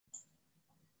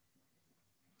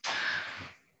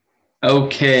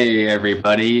Okay,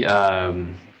 everybody.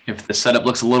 If the setup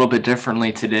looks a little bit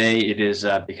differently today, it is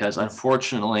because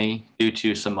unfortunately, due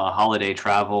to some holiday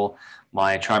travel,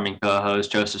 my charming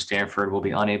co-host Joseph Stanford will be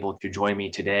unable to join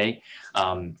me today.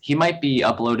 He might be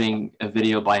uploading a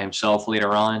video by himself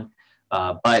later on,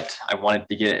 but I wanted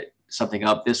to get something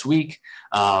up this week,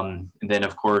 and then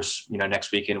of course,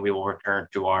 next weekend we will return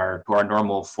to our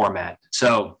normal format.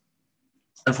 So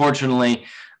unfortunately,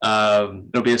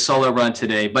 it'll be a solo run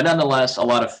today, but nonetheless, a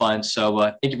lot of fun. So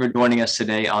thank you for joining us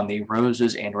today on the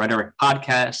Roses and Rhetoric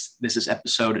podcast. This is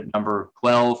episode number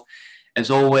 12. As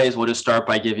always, we'll just start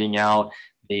by giving out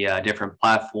the different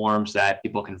platforms that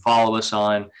people can follow us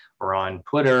on. We're on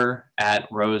Twitter at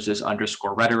roses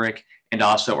underscore rhetoric, and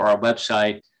also our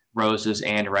website,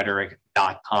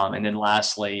 rosesandrhetoric.com. And then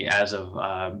lastly, as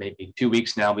of maybe 2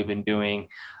 weeks now, we've been doing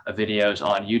videos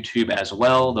on YouTube as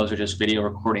well. Those are just video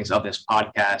recordings of this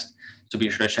podcast. So be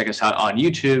sure to check us out on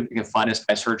YouTube. You can find us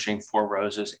by searching for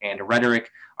Roses and Rhetoric.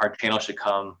 Our channel should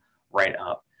come right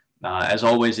up. As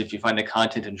always, if you find the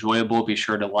content enjoyable, be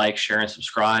sure to like, share, and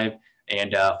subscribe.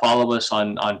 And follow us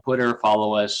on Twitter.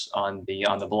 Follow us on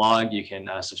the blog. You can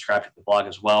subscribe to the blog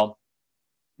as well,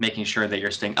 making sure that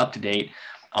you're staying up to date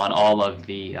on all of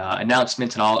the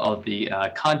announcements and all of the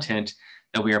content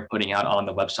that we are putting out on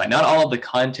the website. Not all of the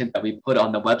content that we put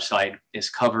on the website is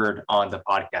covered on the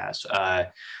podcast.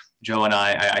 Joe and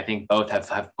I think both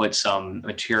have put some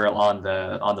material on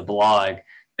the blog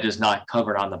that is not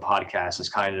covered on the podcast. It's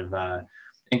kind of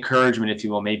encouragement, if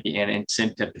you will, maybe an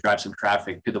incentive to drive some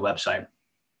traffic to the website.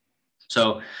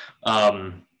 So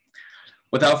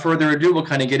without further ado, we'll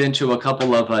kind of get into a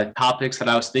couple of topics that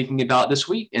I was thinking about this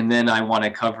week. And then I want to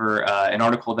cover an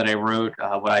article that I wrote,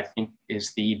 what I think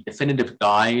is the definitive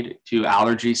guide to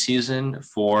allergy season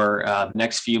for the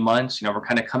next few months. We're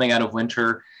kind of coming out of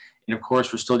winter. And of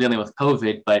course, we're still dealing with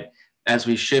COVID. But as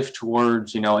we shift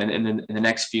towards, in the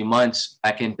next few months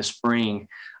back into spring,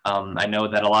 I know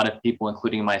that a lot of people,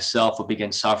 including myself, will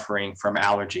begin suffering from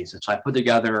allergies. And so I put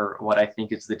together what I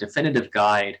think is the definitive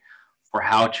guide for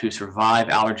how to survive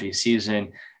allergy season,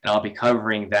 and I'll be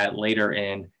covering that later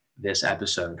in this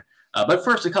episode. But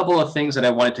first, a couple of things that I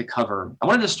wanted to cover. I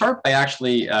wanted to start by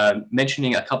actually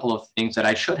mentioning a couple of things that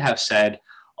I should have said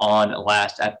on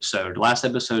last episode. Last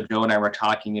episode, Joe and I were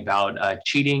talking about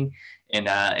cheating in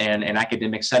an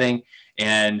academic setting,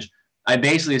 and I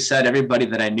basically said everybody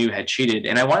that I knew had cheated,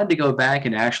 and I wanted to go back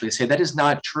and actually say that is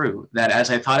not true. That as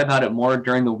I thought about it more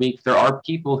during the week, there are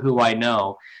people who I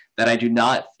know that I do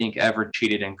not think ever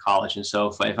cheated in college. And so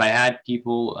if I had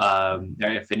people,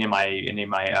 if any of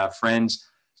my friends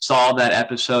saw that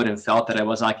episode and felt that I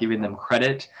was not giving them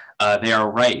credit, they are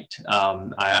right.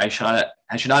 I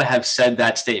should not have said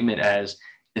that statement as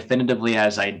definitively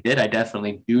as I did. I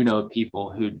definitely do know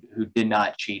people who did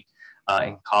not cheat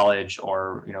in college,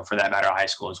 or for that matter, high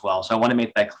school as well. So I want to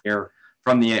make that clear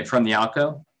from the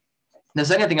outgo. The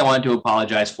second thing I wanted to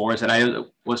apologize for is that I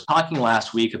was talking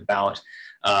last week about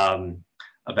the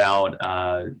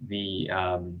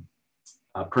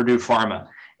Purdue Pharma.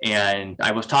 And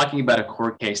I was talking about a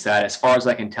court case that, as far as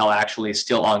I can tell, actually is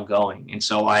still ongoing. And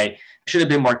so I should have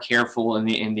been more careful in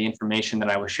the information that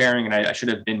I was sharing, and I should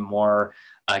have been more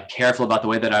careful about the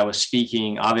way that I was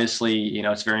speaking. Obviously,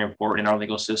 it's very important in our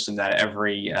legal system that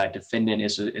every defendant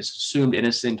is assumed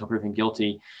innocent until proven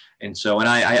guilty. And so, and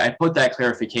I put that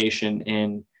clarification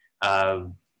in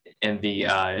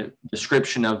the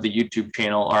description of the YouTube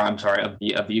channel, or I'm sorry, of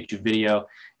the YouTube video.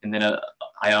 And then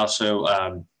I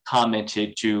also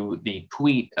commented to the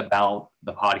tweet about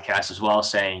the podcast as well,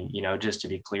 saying, just to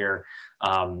be clear.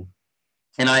 And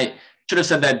I should have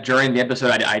said that during the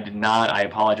episode. I did not. I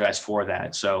apologize for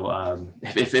that. So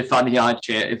if on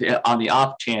the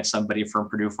off chance somebody from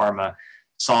Purdue Pharma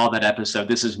saw that episode,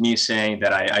 this is me saying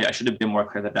that I should have been more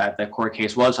clear that court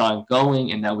case was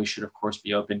ongoing, and that we should, of course,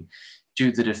 be open to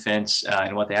the defense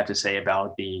and what they have to say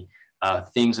about the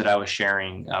things that I was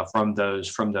sharing from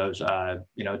those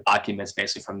documents,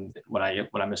 basically from what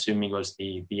I'm assuming was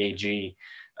the AG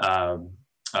of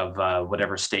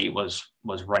whatever state was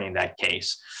running that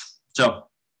case. So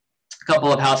a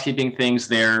couple of housekeeping things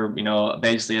there.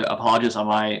 Basically apologies on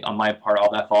my part. All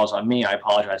that falls on me. I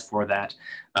apologize for that.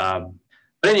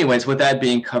 But anyways, with that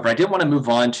being covered, I did want to move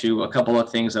on to a couple of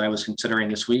things that I was considering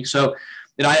this week. So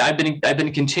I've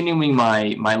been continuing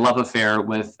my love affair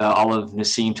with all of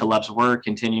Nassim Taleb's work,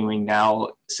 continuing now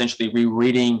essentially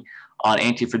rereading on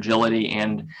anti-fragility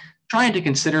and trying to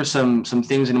consider some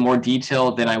things in more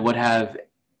detail than I would have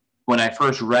when I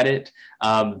first read it.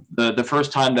 The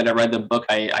first time that I read the book,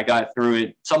 I got through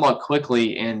it somewhat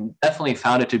quickly and definitely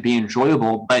found it to be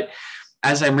enjoyable. But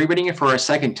as I'm rereading it for a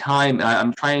second time,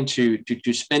 I'm trying to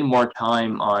spend more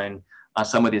time on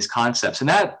some of these concepts, and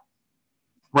that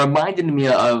reminded me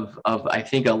of I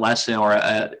think a lesson or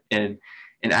an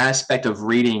aspect of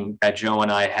reading that Joe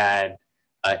and I had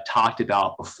talked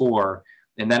about before.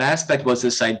 And that aspect was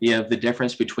this idea of the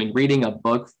difference between reading a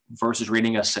book versus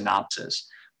reading a synopsis.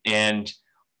 And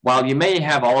while you may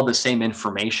have all the same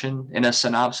information in a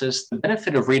synopsis, the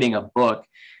benefit of reading a book,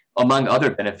 among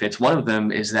other benefits, one of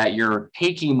them is that you're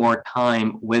taking more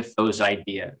time with those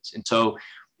ideas. And so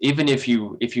even if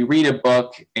you read a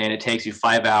book and it takes you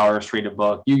 5 hours to read a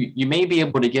book, you may be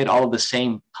able to get all of the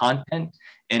same content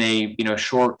in a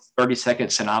short 30-second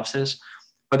synopsis.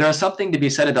 But there's something to be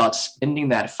said about spending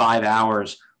that 5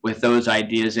 hours with those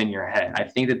ideas in your head. I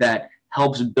think that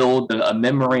helps build a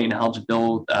memory and helps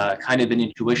build kind of an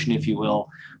intuition, if you will,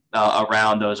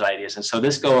 around those ideas. And so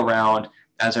this go around,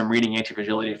 as I'm reading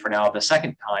Anti-Fragility for now the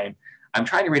second time, I'm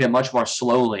trying to read it much more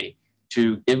slowly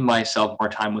to give myself more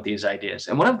time with these ideas.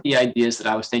 And one of the ideas that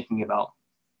I was thinking about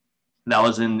that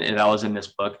was in this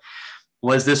book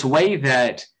was this way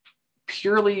that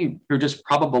purely through just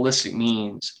probabilistic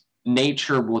means,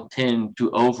 nature will tend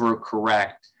to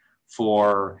overcorrect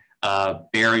for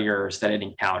barriers that it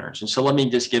encounters. And so let me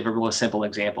just give a real simple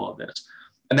example of this.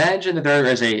 Imagine that there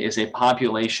is a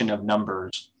population of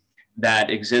numbers that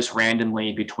exists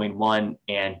randomly between 1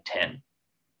 and 10.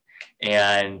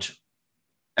 And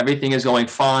everything is going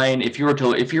fine. If you were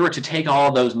to take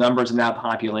all those numbers in that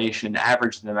population and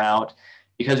average them out,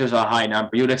 because there's a high number,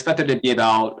 you would expect it to be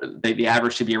about the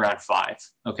average to be around 5.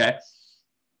 Okay.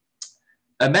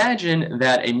 Imagine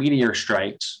that a meteor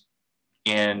strikes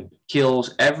and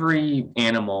kills every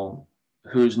animal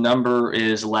whose number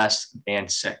is less than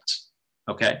 6.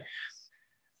 Okay.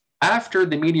 After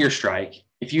the meteor strike,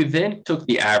 if you then took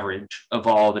the average of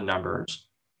all the numbers,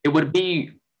 it would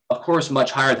be, of course,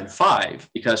 much higher than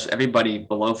 5 because everybody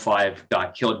below 5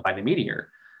 got killed by the meteor.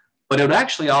 But it would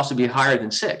actually also be higher than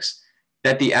 6,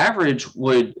 that the average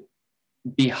would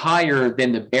be higher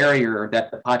than the barrier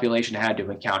that the population had to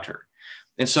encounter.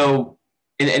 And so,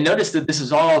 and notice that this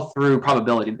is all through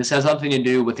probability. This has nothing to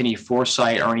do with any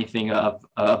foresight or anything of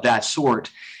that sort.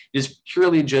 It's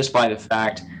purely just by the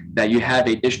fact that you have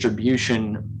a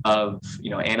distribution of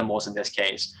animals in this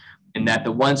case, and that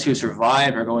the ones who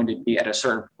survive are going to be at a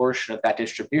certain portion of that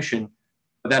distribution,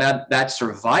 but that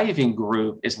surviving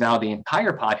group is now the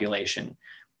entire population.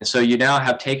 And so you now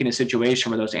have taken a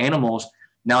situation where those animals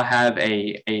now have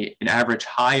an average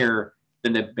higher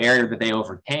than the barrier that they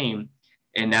overcame.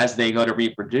 And as they go to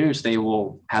reproduce, they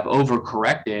will have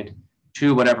overcorrected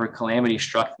to whatever calamity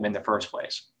struck them in the first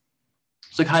place.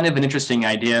 So kind of an interesting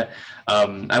idea.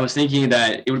 I was thinking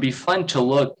that it would be fun to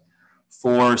look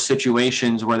for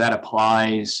situations where that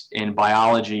applies in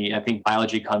biology. I think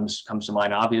biology comes to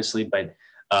mind, obviously, but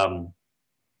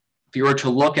if you were to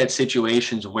look at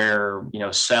situations where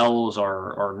cells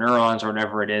or neurons or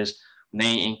whatever it is,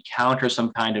 they encounter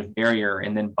some kind of barrier,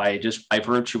 and then by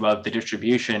virtue of the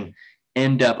distribution,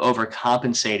 end up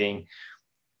overcompensating.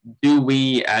 Do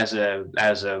we, as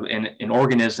an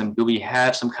organism, do we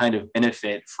have some kind of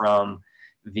benefit from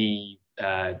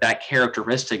that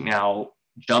characteristic now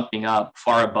jumping up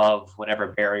far above whatever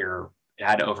barrier it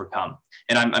had to overcome?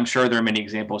 And I'm sure there are many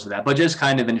examples of that, but just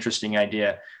kind of an interesting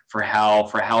idea for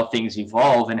how things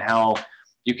evolve and how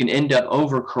you can end up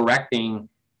overcorrecting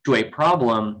to a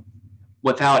problem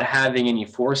without having any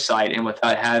foresight and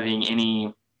without having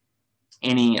any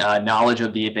knowledge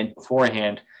of the event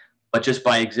beforehand. But just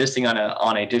by existing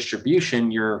on a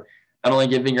distribution, you're not only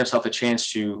giving yourself a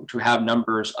chance to have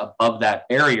numbers above that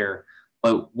barrier,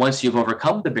 but once you've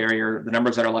overcome the barrier, the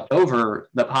numbers that are left over,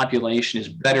 the population is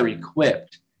better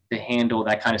equipped to handle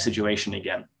that kind of situation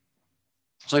again.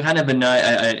 So kind of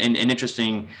an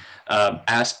interesting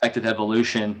aspect of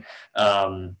evolution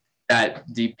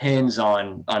that depends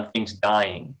on things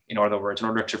dying. In other words, in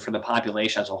order for the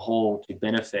population as a whole to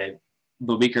benefit,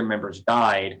 the weaker members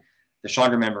died, the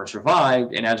stronger members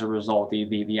survived, and as a result,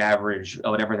 the average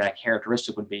of whatever that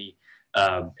characteristic would be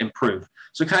improved.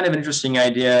 So kind of an interesting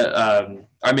idea.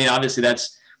 I mean, obviously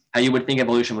that's how you would think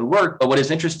evolution would work, but what is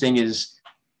interesting is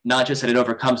not just that it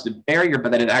overcomes the barrier,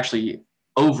 but that it actually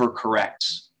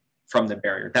overcorrects from the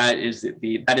barrier. That is the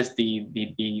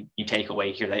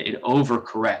takeaway here, that it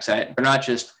overcorrects. That they're not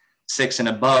just 6 and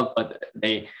above, but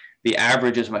the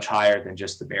average is much higher than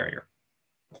just the barrier.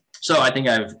 So I think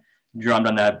I've drummed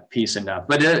on that piece enough,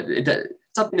 but it's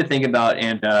something to think about.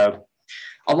 And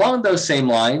along those same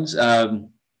lines,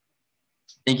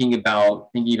 thinking about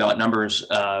numbers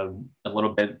a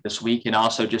little bit this week, and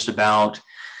also just about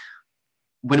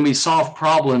when we solve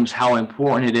problems, how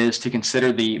important it is to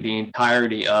consider the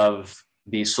entirety of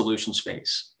the solution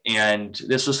space. And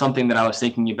this was something that I was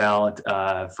thinking about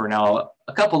for now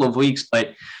a couple of weeks,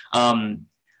 but my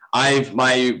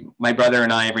brother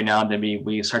and I, every now and then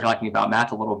we start talking about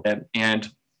math a little bit, and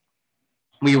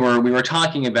we were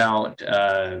talking about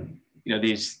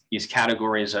these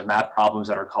categories of math problems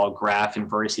that are called graph and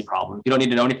vertice problems. You don't need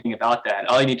to know anything about that.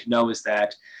 All you need to know is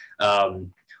that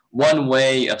one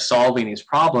way of solving these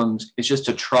problems is just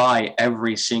to try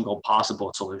every single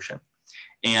possible solution.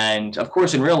 And of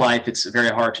course, in real life, it's very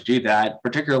hard to do that,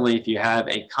 particularly if you have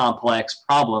a complex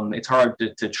problem. It's hard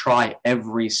to try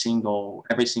every single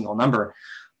number.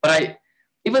 But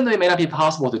even though it may not be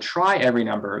possible to try every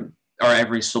number or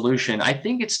every solution, I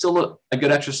think it's still a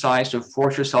good exercise to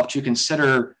force yourself to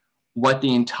consider what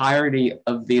the entirety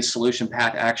of the solution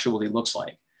path actually looks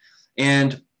like.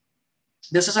 And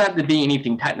this doesn't have to be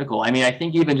anything technical. I mean, I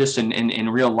think even just in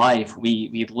real life,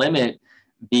 we limit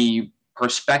the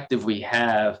perspective we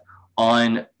have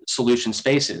on solution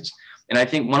spaces. And I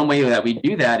think one way that we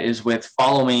do that is with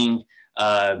following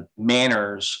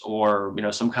manners or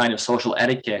some kind of social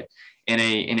etiquette in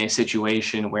a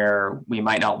situation where we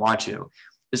might not want to.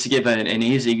 Just to give an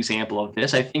easy example of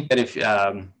this, I think that if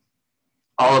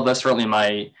all of us, certainly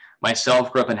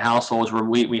myself, grew up in households where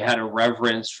we had a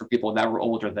reverence for people that were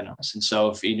older than us. And so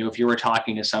if you were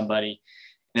talking to somebody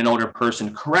and an older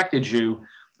person corrected you,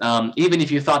 even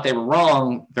if you thought they were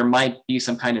wrong, there might be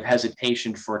some kind of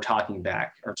hesitation for talking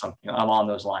back or something along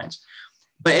those lines.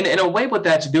 But in a way, what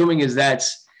that's doing is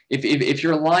if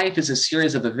your life is a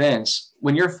series of events,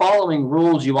 when you're following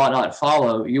rules you ought not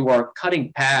follow, you are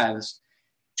cutting paths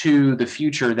to the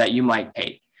future that you might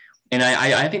take. And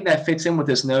I think that fits in with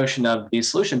this notion of the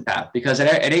solution path, because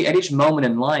at each moment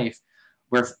in life,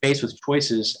 we're faced with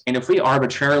choices. And if we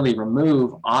arbitrarily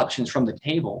remove options from the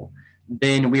table,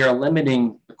 then we are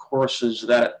limiting the courses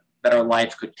that our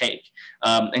life could take,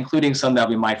 including some that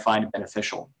we might find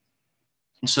beneficial.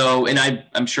 And so, and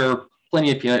I'm sure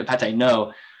plenty of people, in fact, I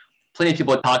know plenty of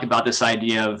people talk about this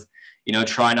idea of,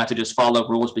 try not to just follow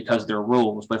rules because they're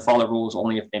rules, but follow rules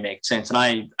only if they make sense. And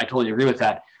I totally agree with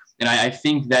that. And I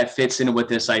think that fits in with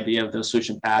this idea of the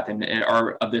solution path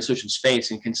or of the solution space,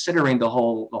 and considering the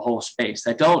whole space.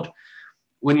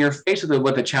 When you're faced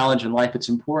with a challenge in life, it's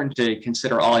important to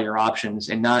consider all your options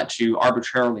and not to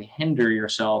arbitrarily hinder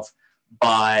yourself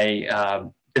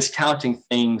by discounting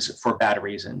things for bad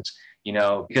reasons,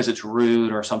 because it's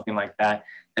rude or something like that.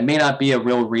 It may not be a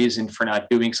real reason for not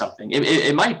doing something.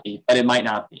 It might be, but it might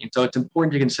not be. And so it's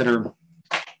important to consider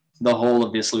the whole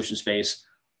of the solution space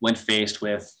when faced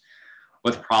with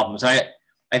problems.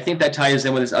 I think that ties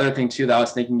in with this other thing too that I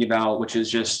was thinking about, which is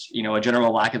just, a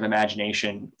general lack of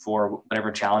imagination for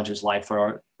whatever challenges life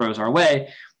throws our way.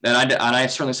 And I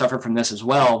certainly suffer from this as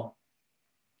well.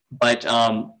 But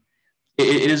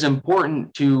it is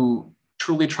important to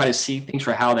truly try to see things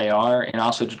for how they are, and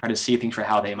also to try to see things for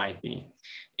how they might be.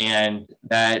 And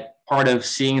that part of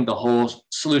seeing the whole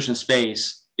solution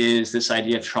space is this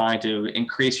idea of trying to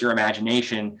increase your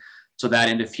imagination, so that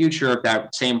in the future, if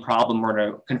that same problem were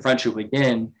to confront you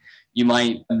again, you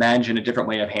might imagine a different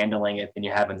way of handling it than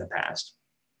you have in the past.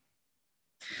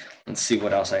 Let's see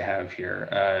what else I have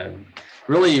here.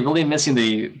 Really missing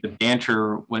the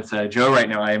banter with Joe right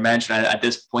now. I imagine at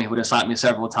this point he would have stopped me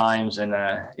several times and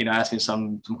asked me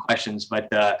some questions,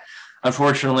 but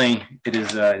unfortunately it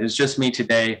is just me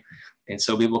today. And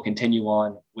so we will continue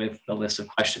on with the list of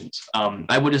questions.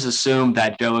 I would just assume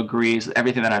that Joe agrees with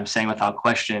everything that I'm saying without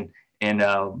question, and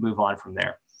move on from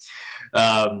there.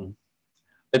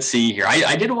 Let's see here.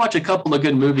 I did watch a couple of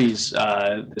good movies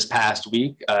this past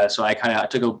week. So I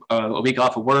took a week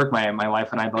off of work. My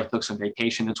wife and I both took some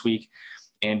vacation this week.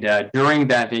 And during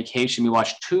that vacation, we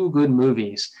watched two good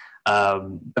movies.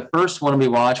 The first one we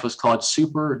watched was called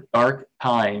Super Dark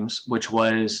Times, which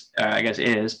was,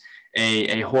 is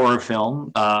a horror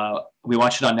film. We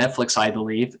watched it on Netflix, I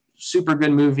believe. Super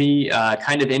good movie,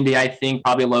 kind of indie, I think,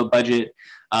 probably low budget.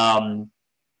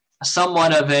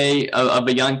 Somewhat of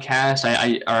a young cast, or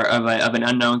of an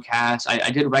unknown cast. I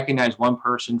did recognize one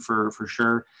person for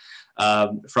sure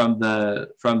from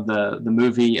the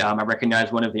movie. I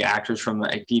recognized one of the actors from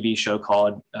a TV show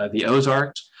called The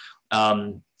Ozarks.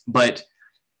 But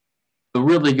a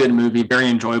really good movie, very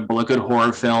enjoyable, a good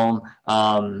horror film,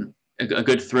 a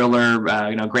good thriller,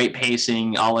 great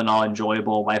pacing, all in all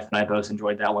enjoyable. Wife and I both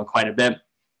enjoyed that one quite a bit.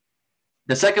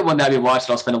 The second one that we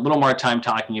watched, I'll spend a little more time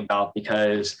talking about,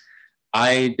 because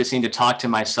I just need to talk to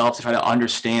myself to try to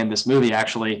understand this movie,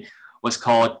 actually, was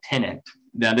called Tenet.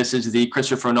 Now, this is the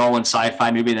Christopher Nolan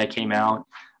sci-fi movie that came out,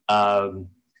 I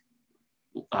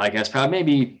guess, probably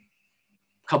maybe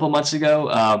a couple months ago.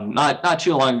 Not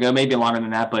too long ago, maybe longer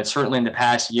than that, but certainly in the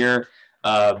past year.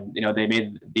 They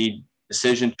made the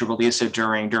decision to release it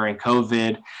during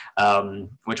COVID,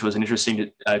 which was an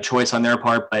interesting choice on their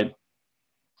part. But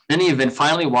in any event,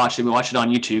 finally watched it. We watched it on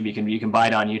YouTube. You can buy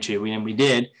it on YouTube, and we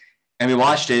did, and we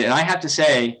watched it. And I have to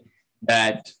say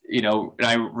that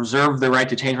I reserve the right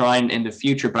to change my mind in the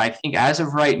future, but I think as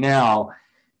of right now,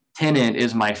 Tenet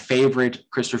is my favorite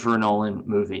Christopher Nolan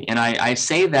movie. And I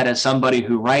say that as somebody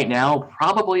who right now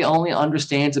probably only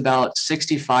understands about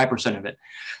 65% of it.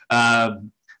 I'll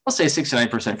say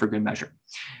 69% for good measure.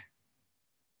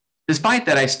 Despite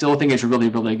that, I still think it's really,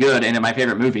 really good and my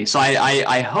favorite movie. So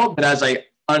I hope that as I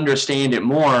understand it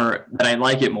more, that I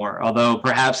like it more, although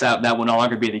perhaps that will no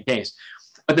longer be the case.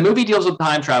 But the movie deals with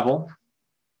time travel.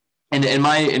 And in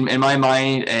my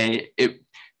mind,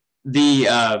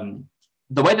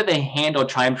 the way that they handled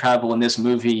time travel in this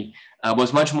movie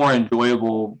was much more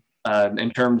enjoyable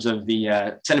in terms of the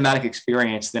cinematic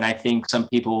experience than I think some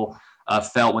people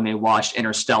felt when they watched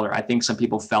Interstellar. I think some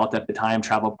people felt that the time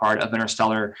travel part of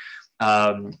Interstellar,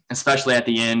 especially at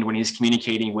the end when he's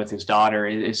communicating with his daughter,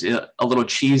 is a little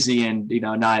cheesy and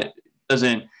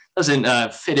doesn't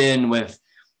fit in with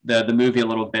the movie a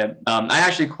little bit. I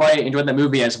actually quite enjoyed that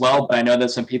movie as well, but I know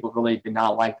that some people really did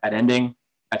not like that ending.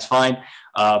 That's fine.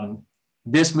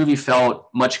 This movie felt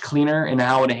much cleaner in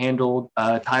how it handled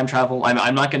time travel.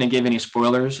 I'm not going to give any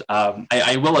spoilers.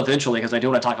 I will eventually, because I do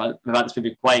want to talk about this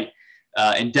movie quite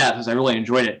in depth, because I really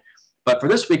enjoyed it. But for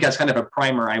this week, as kind of a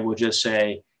primer, I will just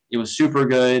say it was super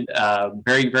good,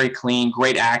 very, very clean,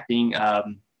 great acting.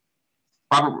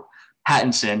 Robert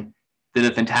Pattinson did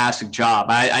a fantastic job.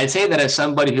 I say that as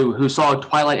somebody who saw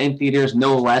Twilight in theaters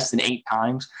no less than 8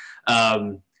 times.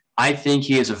 I think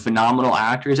he is a phenomenal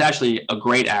actor. He's actually a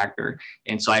great actor.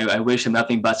 And so I wish him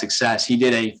nothing but success. He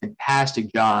did a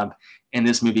fantastic job in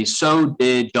this movie. So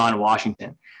did John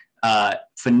Washington.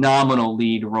 Phenomenal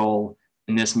lead role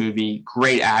in this movie.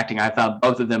 Great acting. I thought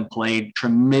both of them played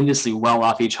tremendously well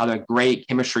off each other. Great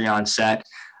chemistry on set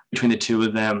between the two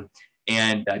of them.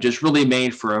 And just really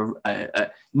made for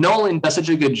Nolan does such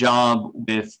a good job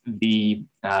with the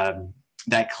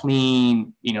that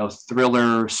clean,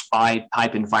 thriller spy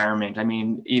type environment. I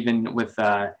mean, even with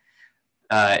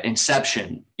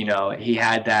Inception, he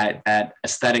had that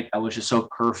aesthetic that was just so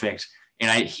perfect,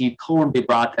 and he totally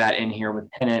brought that in here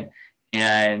with Tenet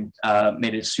and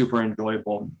made it super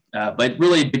enjoyable. But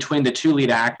really, between the two lead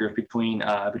actors, between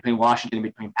Washington and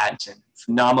between Pattinson,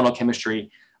 phenomenal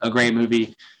chemistry, a great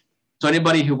movie. So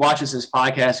anybody who watches this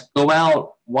podcast, go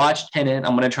out, watch Tenet.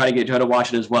 I'm going to try to get Joe to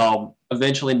watch it as well.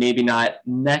 Eventually, maybe not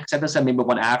next episode, maybe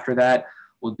one after that,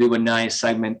 we'll do a nice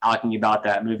segment talking about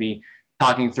that movie,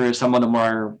 talking through some of the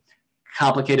more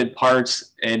complicated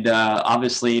parts. And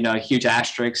obviously, huge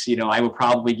asterisks. I would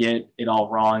probably get it all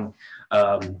wrong.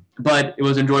 But it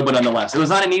was enjoyable nonetheless. It was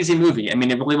not an easy movie. I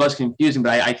mean, it really was confusing,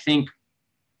 but I think,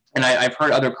 and I've heard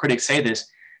other critics say this,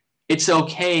 it's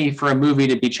okay for a movie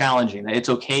to be challenging. It's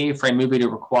okay for a movie to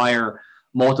require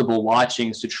multiple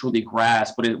watchings to truly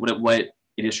grasp what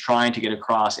it is trying to get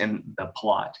across in the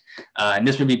plot. And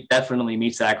this movie definitely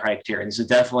meets that criteria. This is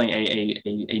definitely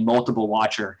a multiple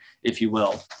watcher, if you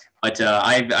will. But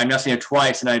I've now seen it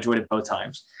twice, and I enjoyed it both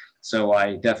times. So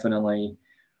I definitely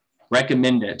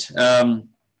recommend it. Just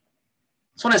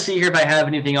want to see here if I have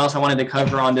anything else I wanted to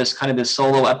cover on this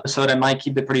solo episode. I might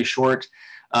keep it pretty short.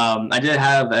 I did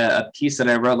have a piece that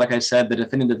I wrote, like I said, the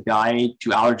definitive guide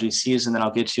to allergy season that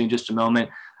I'll get to in just a moment.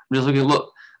 I'm just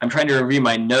I'm trying to review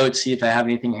my notes, see if I have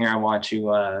anything here I want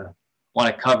to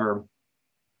cover.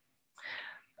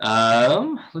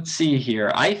 Let's see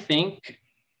here. I think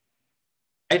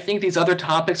these other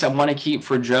topics I want to keep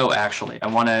for Joe, actually. I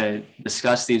want to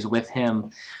discuss these with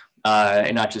him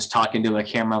and not just talking to a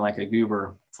camera like a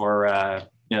goober for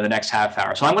the next half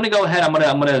hour. So I'm going to go ahead. I'm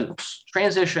going to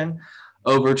transition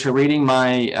over to reading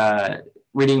my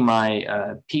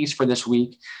piece for this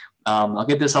week. I'll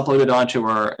get this uploaded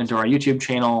into our YouTube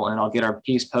channel, and I'll get our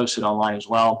piece posted online as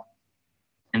well.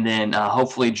 And then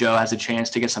hopefully Joe has a chance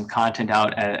to get some content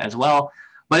out as well.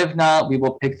 But if not, we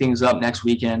will pick things up next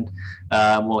weekend.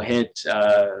 We'll hit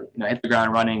the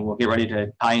ground running. We'll get ready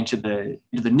to tie into the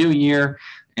new year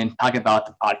and talk about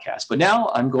the podcast. But now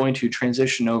I'm going to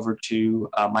transition over to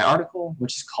my article,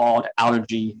 which is called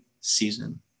Allergy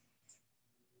Season.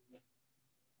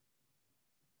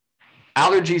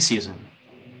 Allergy season.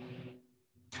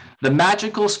 The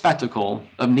magical spectacle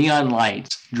of neon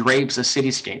lights drapes a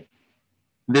cityscape.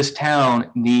 This town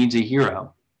needs a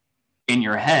hero. In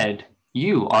your head,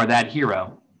 you are that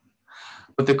hero.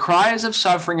 But the cries of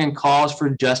suffering and calls for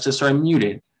justice are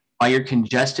muted by your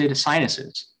congested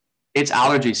sinuses. It's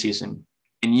allergy season,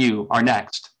 and you are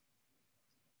next.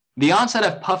 The onset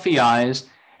of puffy eyes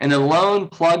and a lone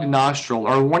plugged nostril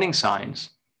are warning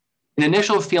signs. An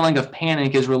initial feeling of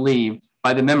panic is relieved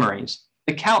by the memories,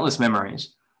 the countless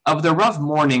memories, of the rough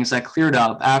mornings that cleared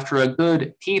up after a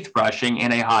good teeth brushing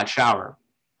and a hot shower.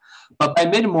 But by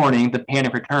mid-morning, the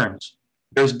panic returns.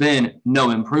 There's been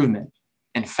no improvement.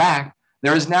 In fact,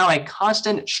 there is now a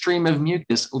constant stream of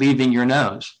mucus leaving your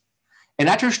nose. And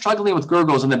after struggling with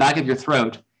gurgles in the back of your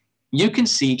throat, you can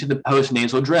see to the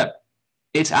post-nasal drip.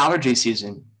 It's allergy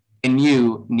season, and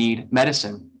you need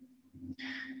medicine.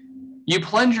 You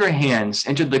plunge your hands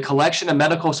into the collection of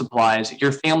medical supplies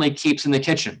your family keeps in the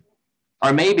kitchen,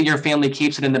 or maybe your family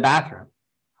keeps it in the bathroom.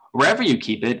 Wherever you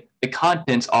keep it, the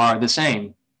contents are the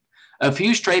same. A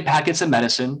few stray packets of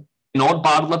medicine, an old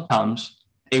bottle of Tums,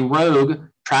 a rogue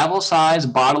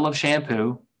travel-sized bottle of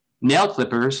shampoo, nail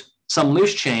clippers, some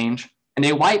loose change, and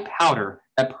a white powder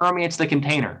that permeates the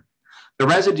container, the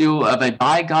residue of a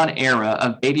bygone era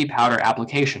of baby powder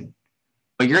application.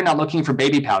 But you're not looking for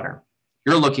baby powder.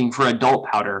 You're looking for adult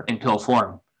powder in pill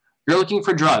form. You're looking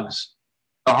for drugs,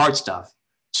 the hard stuff,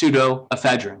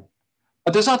 pseudoephedrine.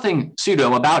 But there's nothing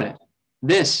pseudo about it.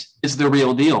 This is the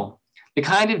real deal, the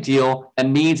kind of deal that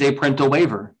needs a parental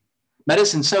waiver.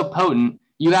 Medicine so potent,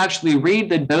 you actually read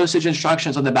the dosage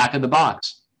instructions on the back of the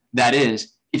box. That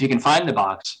is, if you can find the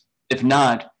box. If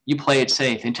not, you play it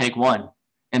safe and take one.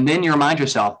 And then you remind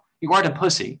yourself, you aren't a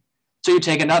pussy, so you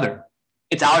take another.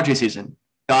 It's allergy season.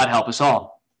 God help us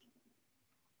all.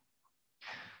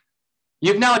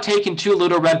 You've now taken 2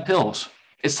 little red pills.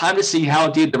 It's time to see how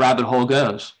deep the rabbit hole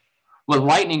goes. With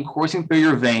lightning coursing through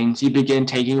your veins, you begin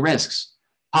taking risks,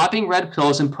 popping red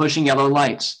pills and pushing yellow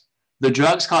lights. The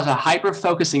drugs cause a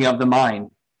hyper-focusing of the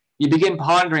mind. You begin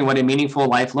pondering what a meaningful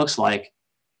life looks like.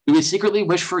 Do we secretly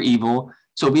wish for evil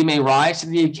so we may rise to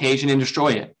the occasion and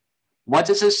destroy it? What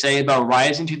does this say about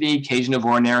rising to the occasion of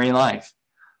ordinary life?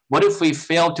 What if we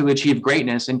fail to achieve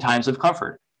greatness in times of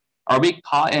comfort? Are we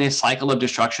caught in a cycle of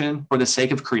destruction for the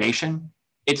sake of creation?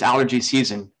 It's allergy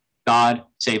season. God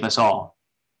save us all.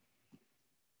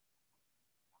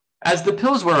 As the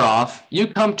pills wear off, you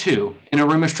come to in a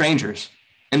room of strangers.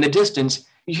 In the distance,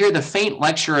 you hear the faint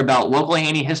lecture about local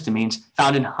antihistamines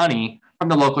found in honey from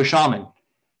the local shaman,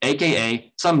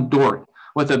 aka some dork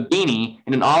with a beanie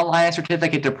and an online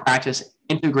certificate to practice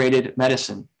integrated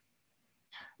medicine.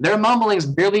 Their mumblings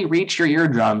barely reach your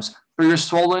eardrums through your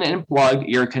swollen and plugged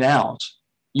ear canals.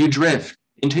 You drift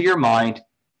into your mind,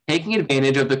 taking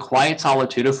advantage of the quiet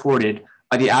solitude afforded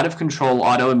by the out-of-control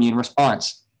autoimmune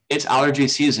response. It's allergy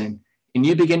season, and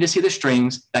you begin to see the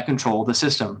strings that control the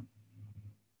system.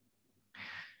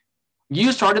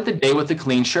 You started the day with a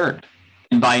clean shirt,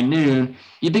 and by noon,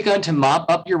 you begun to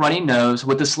mop up your runny nose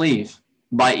with a sleeve.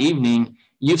 By evening,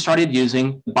 you've started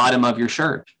using the bottom of your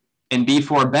shirt, and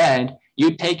before bed,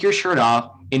 you take your shirt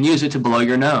off and use it to blow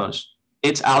your nose.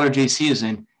 It's allergy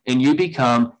season, and you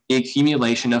become the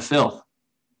accumulation of filth.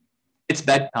 It's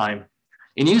bedtime,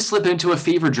 and you slip into a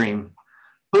fever dream,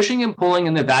 pushing and pulling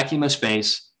in the vacuum of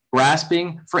space,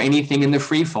 grasping for anything in the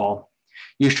free fall.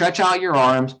 You stretch out your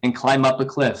arms and climb up a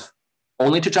cliff,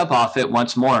 only to jump off it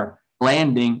once more,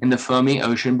 landing in the foamy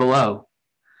ocean below.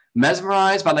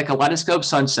 Mesmerized by the kaleidoscope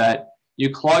sunset, you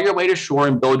claw your way to shore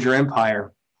and build your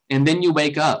empire. And then you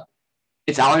wake up.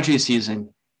 It's allergy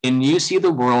season, and you see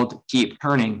the world keep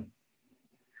turning.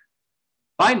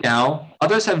 By now,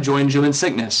 others have joined you in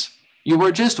sickness. You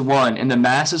were just one in the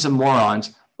masses of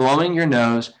morons blowing your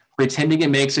nose, pretending it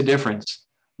makes a difference,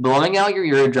 blowing out your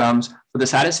eardrums for the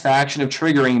satisfaction of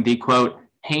triggering the, quote,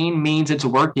 pain means it's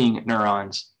working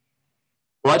neurons.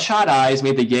 Bloodshot eyes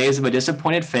meet the gaze of a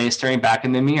disappointed face staring back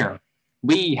in the mirror.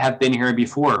 We have been here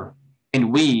before,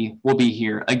 and we will be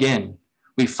here again.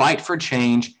 We fight for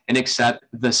change and accept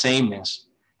the sameness.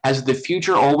 Has the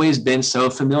future always been so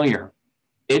familiar?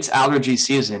 It's allergy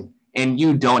season, and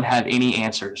you don't have any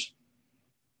answers.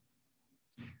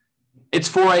 It's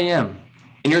 4 a.m.,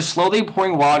 and you're slowly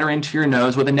pouring water into your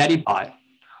nose with a neti pot.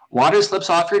 Water slips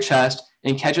off your chest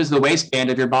and catches the waistband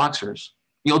of your boxers.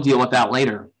 You'll deal with that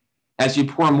later. As you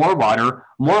pour more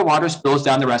water spills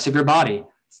down the rest of your body,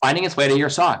 finding its way to your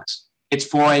socks. It's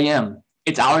 4 a.m.,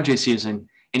 it's allergy season,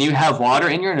 and you have water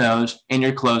in your nose and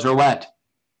your clothes are wet.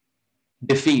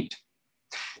 Defeat.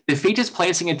 Defeat is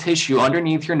placing a tissue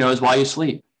underneath your nose while you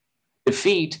sleep.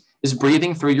 Defeat is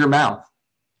breathing through your mouth.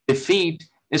 Defeat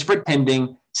is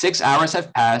pretending 6 hours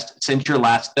have passed since your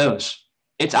last dose.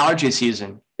 It's allergy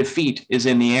season. Defeat is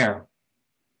in the air.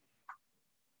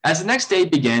 As the next day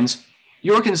begins,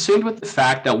 you are consumed with the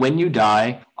fact that when you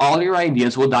die, all your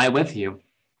ideas will die with you.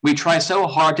 We try so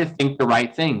hard to think the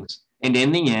right things, and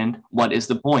in the end, what is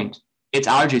the point? It's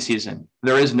allergy season.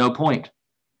 There is no point.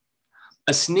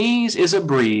 A sneeze is a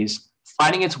breeze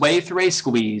finding its way through a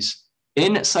squeeze.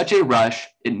 In such a rush,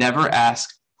 it never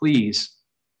asks, please.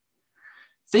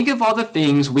 Think of all the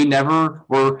things we never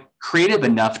were creative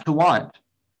enough to want.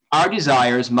 Our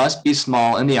desires must be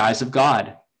small in the eyes of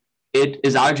God. It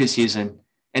is allergy season,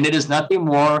 and it is nothing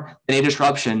more than a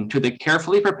disruption to the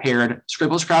carefully prepared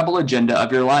scribble-scrabble agenda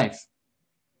of your life.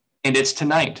 And it's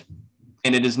tonight,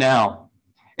 and it is now,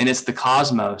 and it's the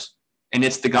cosmos, and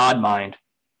it's the God mind,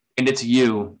 and it's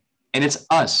you, and it's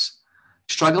us,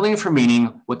 struggling for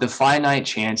meaning with the finite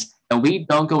chance that we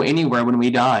don't go anywhere when we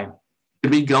die.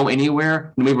 Did we go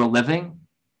anywhere when we were living?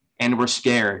 And we're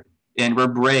scared, and we're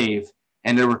brave,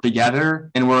 and we're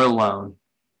together, and we're alone.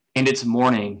 And it's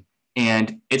morning,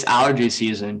 and it's allergy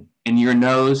season, and your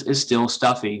nose is still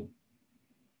stuffy.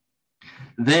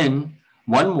 Then,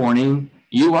 one morning,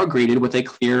 you are greeted with a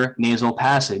clear nasal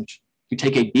passage. You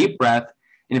take a deep breath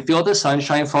and feel the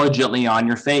sunshine fall gently on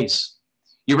your face.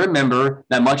 You remember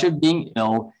that much of being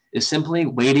ill is simply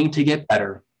waiting to get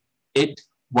better. It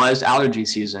was allergy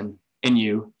season, and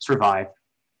you survived.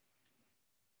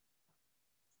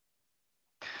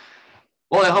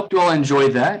 Well, I hope you all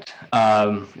enjoyed that.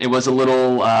 It was a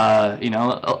little, a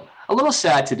little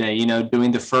sad today.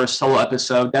 Doing the first solo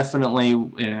episode. Definitely,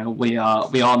 we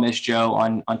all miss Joe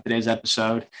on today's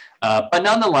episode. But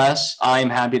nonetheless, I'm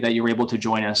happy that you were able to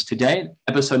join us today.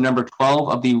 Episode number 12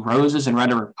 of the Roses and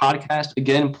Rhetoric podcast.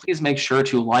 Again, please make sure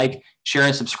to like, share,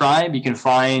 and subscribe. You can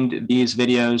find these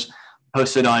videos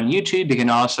posted on YouTube. You can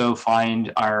also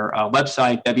find our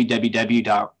website,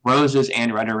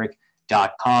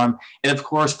 www.rosesandrhetoric.com. And of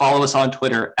course, follow us on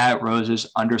Twitter at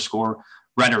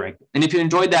roses_rhetoric. And if you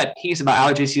enjoyed that piece about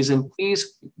allergy season,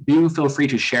 please do feel free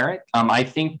to share it. I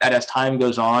think that as time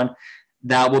goes on,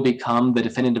 that will become the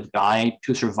definitive guide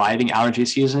to surviving allergy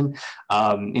season.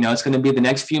 It's going to be the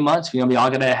next few months. We all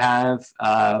going to have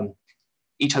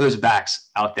each other's backs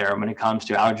out there when it comes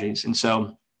to allergies. And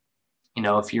so,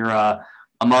 if you're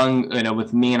among,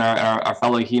 with me and our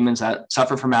fellow humans that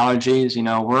suffer from allergies,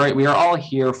 we are all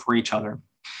here for each other.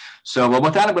 So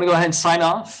with that, I'm going to go ahead and sign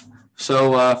off.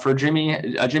 So for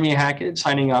Jimmy Hackett,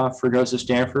 signing off for Joseph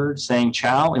Stanford, saying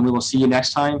ciao, and we will see you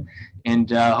next time. And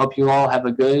hope you all have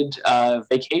a good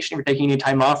vacation. If you're taking any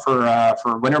time off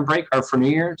for winter break or for New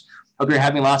Year's, hope you're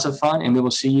having lots of fun, and we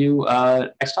will see you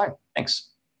next time. Thanks.